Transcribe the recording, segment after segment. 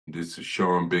This is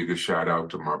Sean Bigga. Shout out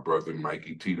to my brother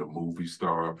Mikey T, the movie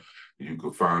star. You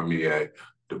can find me at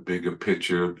the Bigger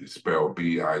Picture, it's spelled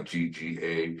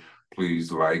Bigga.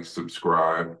 Please like,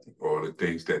 subscribe, all the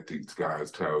things that these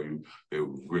guys tell you. It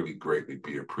would really greatly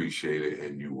be appreciated,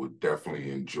 and you would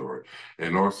definitely enjoy.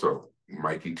 And also,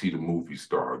 Mikey T, the movie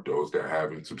star. Those that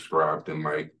haven't subscribed and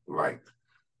like.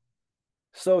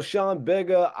 So, Sean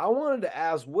Bigga, I wanted to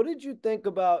ask, what did you think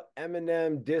about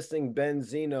Eminem dissing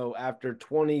Benzino after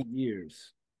 20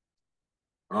 years?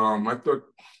 I thought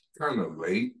kind of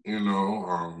late, I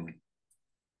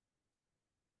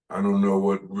don't know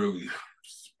what really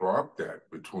sparked that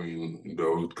between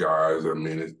those guys. I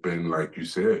mean, it's been, like you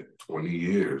said, 20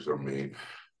 years. I mean,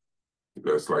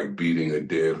 that's like beating a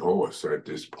dead horse at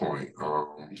this point.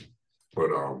 But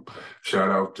shout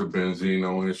out to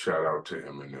Benzino and shout out to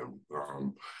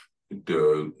Eminem.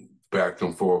 The back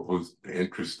and forth was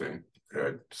interesting,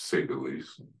 to say the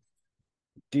least.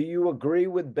 Do you agree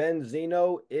with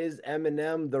Benzino? Is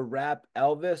Eminem the rap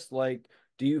Elvis? Like,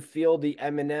 do you feel the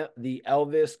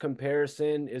Elvis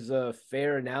comparison is a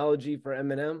fair analogy for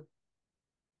Eminem?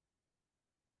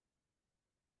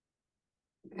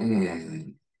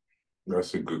 Mm,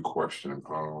 that's a good question.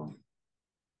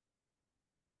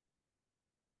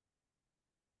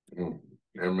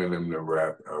 Eminem the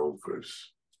rap Elvis.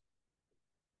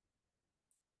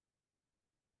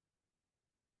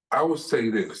 I would say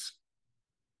this.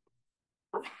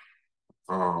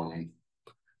 Um,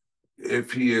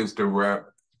 if he is the rap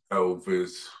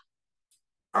Elvis,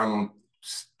 I don't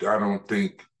I don't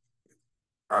think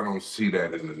I don't see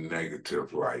that in a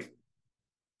negative light.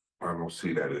 I don't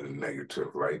see that in a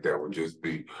negative light. That would just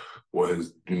be what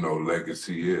his,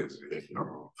 legacy is.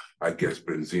 I guess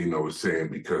Benzino is saying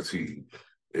because he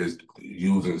is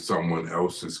using someone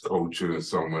else's culture and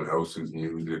someone else's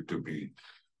music to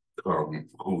become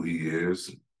who he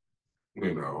is,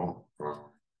 you know.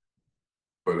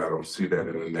 But I don't see that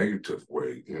in a negative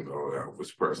way.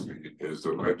 Elvis Presley is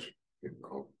a legend,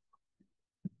 no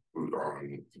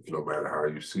matter how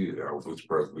you see it. Elvis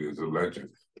Presley is a legend.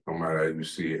 No matter how you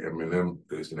see it, Eminem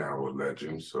is now a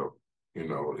legend. So,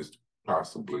 it's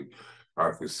possibly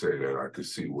I could say that I could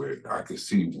see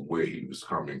where he was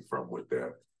coming from with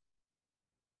that.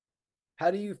 How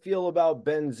do you feel about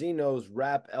Benzino's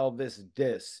rap Elvis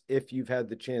diss if you've had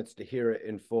the chance to hear it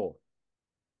in full?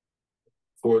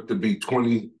 For it to be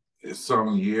 20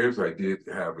 some years, I did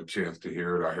have a chance to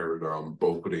hear it. I heard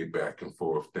both of their back and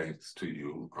forth, thanks to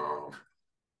you.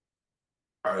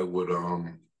 I would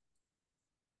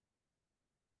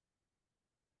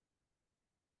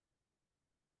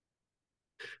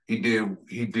he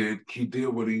did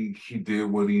what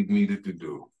he needed to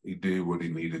do. He did what he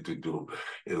needed to do.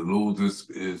 It loses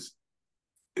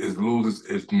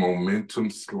its momentum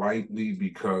slightly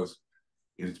because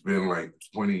it's been like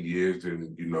 20 years,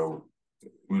 and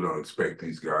we don't expect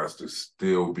these guys to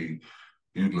still be,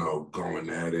 going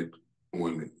at it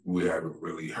when we haven't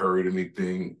really heard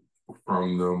anything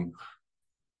from them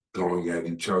going at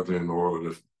each other in all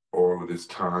of this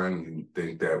time. You would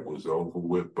think that was over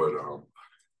with, but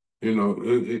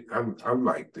I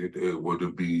liked it.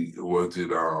 Was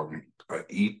it a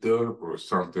ether or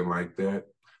something like that?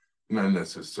 Not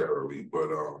necessarily, but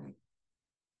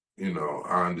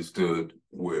I understood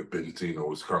where Benzino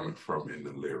was coming from in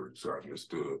the lyrics. I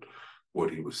understood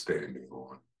what he was standing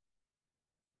on.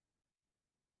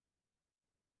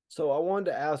 So I wanted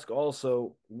to ask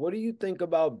also, what do you think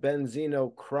about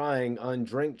Benzino crying on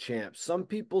Drink Champs? Some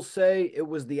people say it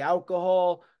was the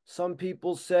alcohol. Some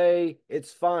people say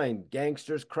it's fine.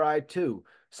 Gangsters cry too.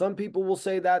 Some people will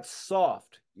say that's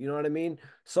soft. You know what I mean?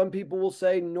 Some people will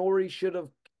say Nori should have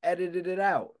edited it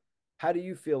out. How do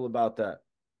you feel about that?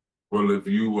 Well, if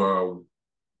you were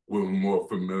more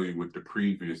familiar with the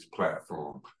previous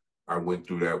platform, I went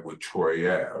through that with Troy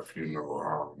Ave.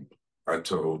 I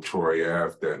told Troy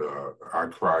Ave that I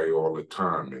cry all the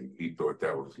time, and he thought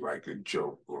that was like a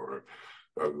joke or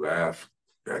a laugh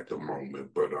at the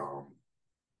moment. But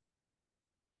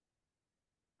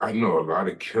I know a lot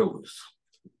of killers.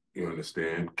 You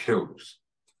understand? Killers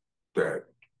that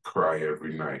cry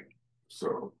every night.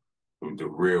 So the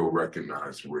real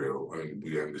recognize real, and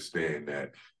we understand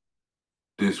that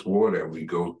this war that we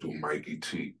go through, Mikey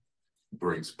T,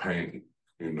 brings pain.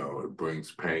 It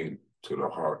brings pain to the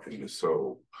heart and the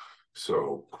soul.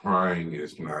 So crying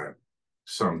is not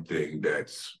something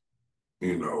that's,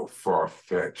 far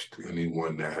fetched.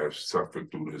 Anyone that has suffered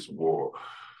through this war,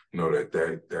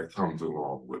 that comes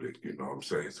along with it. You know what I'm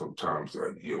saying? Sometimes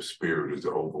your spirit is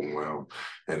overwhelmed,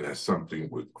 and that's something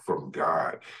from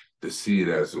God. To see it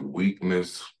as a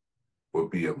weakness would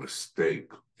be a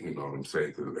mistake. You know what I'm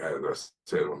saying? Because as I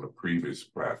said on the previous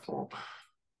platform,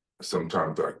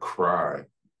 sometimes I cry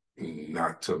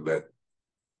not to let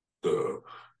the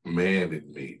man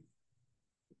in me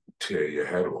tear your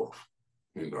head off,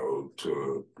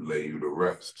 to lay you to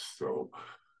rest. So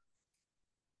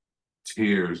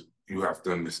tears, you have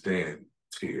to understand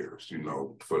tears,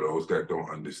 for those that don't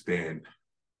understand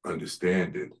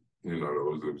it,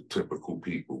 those are the typical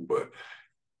people, but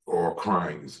all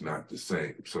crying is not the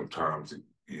same. Sometimes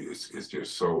it's your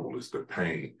soul, it's the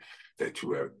pain that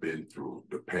you have been through,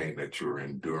 the pain that you're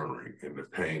enduring, and the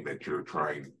pain that you're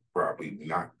trying probably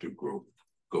not to go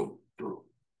through.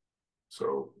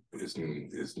 So it's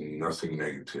nothing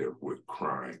negative with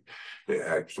crying. It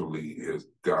actually is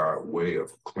God's way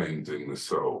of cleansing the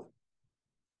soul.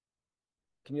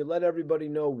 Can you let everybody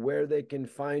know where they can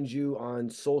find you on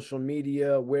social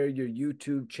media, where your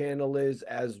YouTube channel is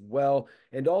as well,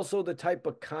 and also the type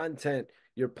of content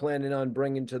you're planning on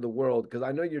bringing to the world? Because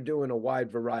I know you're doing a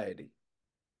wide variety.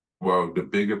 Well, the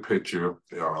bigger picture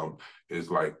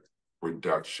is like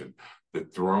production. The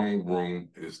throne room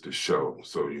is the show.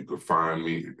 So you can find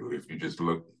me if you just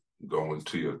go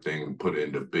into your thing and put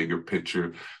in the bigger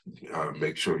picture.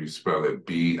 Make sure you spell it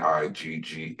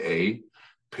Bigga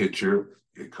picture.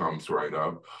 It comes right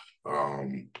up.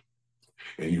 And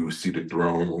you will see the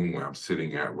throne room where I'm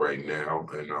sitting at right now.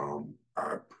 And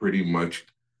I pretty much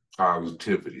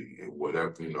positivity and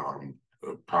whatever, I'm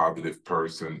a positive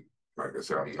person. Like I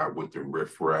said, I'm not with the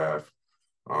riffraff.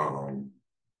 Um,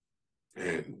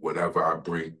 and whatever I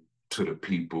bring to the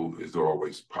people is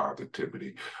always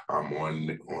positivity. I'm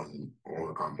on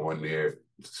there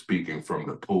speaking from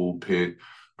the pulpit.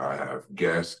 I have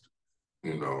guests,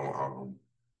 you know, um,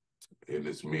 and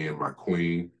it's me and my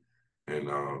queen, and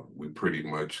we pretty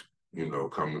much,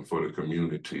 coming for the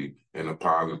community in a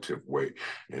positive way.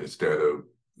 And instead of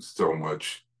so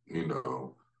much,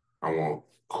 I won't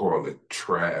call it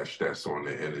trash that's on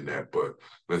the internet, but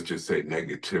let's just say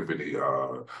negativity,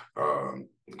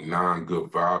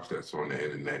 non-good vibes that's on the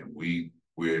internet.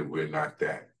 We're not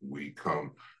that. We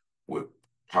come with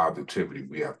positivity.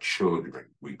 We have children.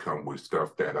 We come with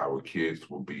stuff that our kids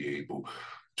will be able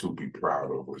to be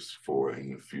proud of us for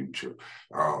in the future.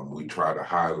 We try to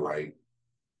highlight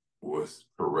what's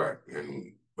correct,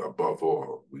 and above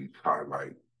all, we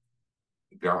highlight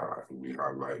God. We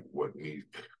highlight what needs.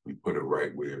 We put it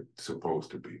right where it's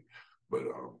supposed to be. But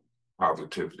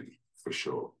positivity for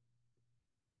sure.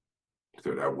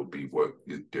 So that would be what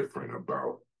is different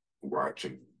about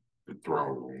watching the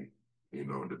throne room.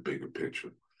 The bigger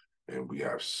picture. And we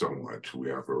have so much. We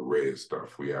have array of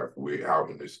stuff. We're out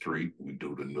in the street. We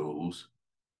do the news.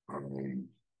 Um,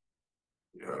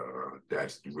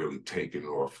 that's really taking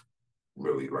off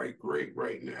really like great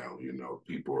right now.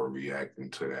 People are reacting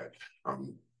to that.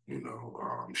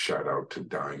 Shout out to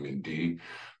Diamond D.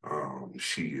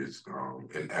 She is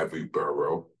in every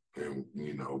borough, and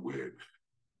we're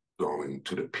going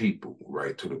to the people,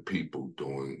 right to the people,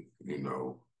 doing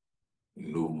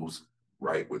news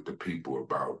right with the people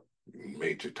about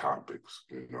major topics.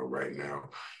 Right now,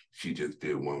 she just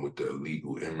did one with the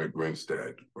illegal immigrants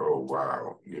that, oh,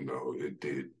 wow, it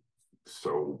did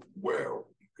so well.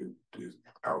 It is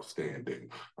outstanding.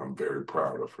 I'm very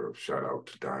proud of her. Shout out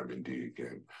to Diamond D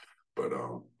again. But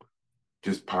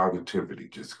just positivity,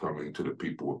 just coming to the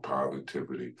people with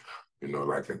positivity.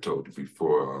 Like I told you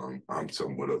before, I'm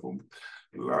somewhat of a,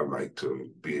 I like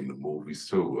to be in the movies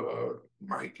too,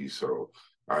 Mikey. So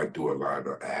I do a lot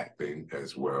of acting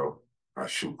as well. I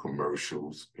shoot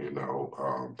commercials,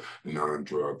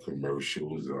 non-drug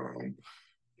commercials,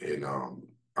 and I'm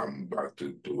about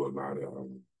to do a lot of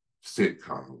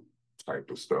sitcom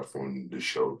type of stuff on the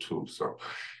show too. So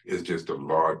it's just a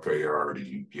large variety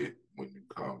you get when you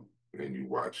come and you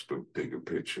watch the bigger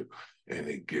picture, and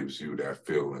it gives you that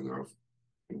feeling of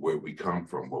where we come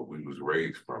from, what we was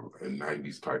raised from, a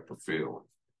 '90s type of feeling.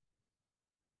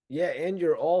 Yeah, and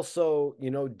you're also,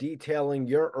 detailing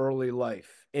your early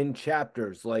life in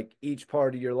chapters, like each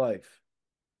part of your life.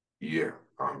 Yeah,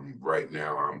 right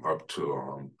now I'm up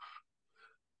to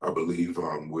I believe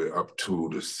we're up to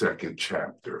the second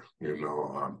chapter.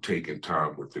 I'm taking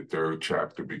time with the third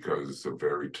chapter because it's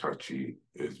very touchy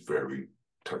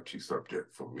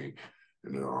subject for me.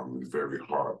 It's very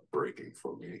heartbreaking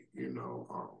for me.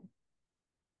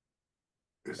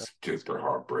 It's just a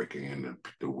heartbreaking in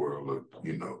the world of,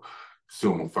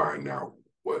 soon find out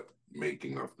what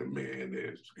making of the man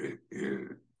is.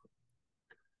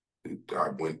 I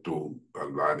went through a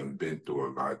lot and been through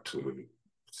a lot to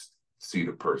see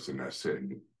the person that's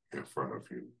sitting in front of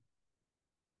you.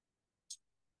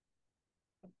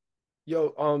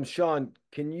 Yo, Sean,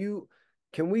 can you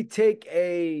Can we take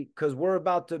because we're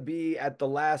about to be at the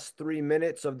last 3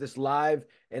 minutes of this live,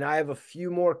 and I have a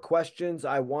few more questions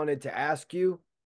I wanted to ask you.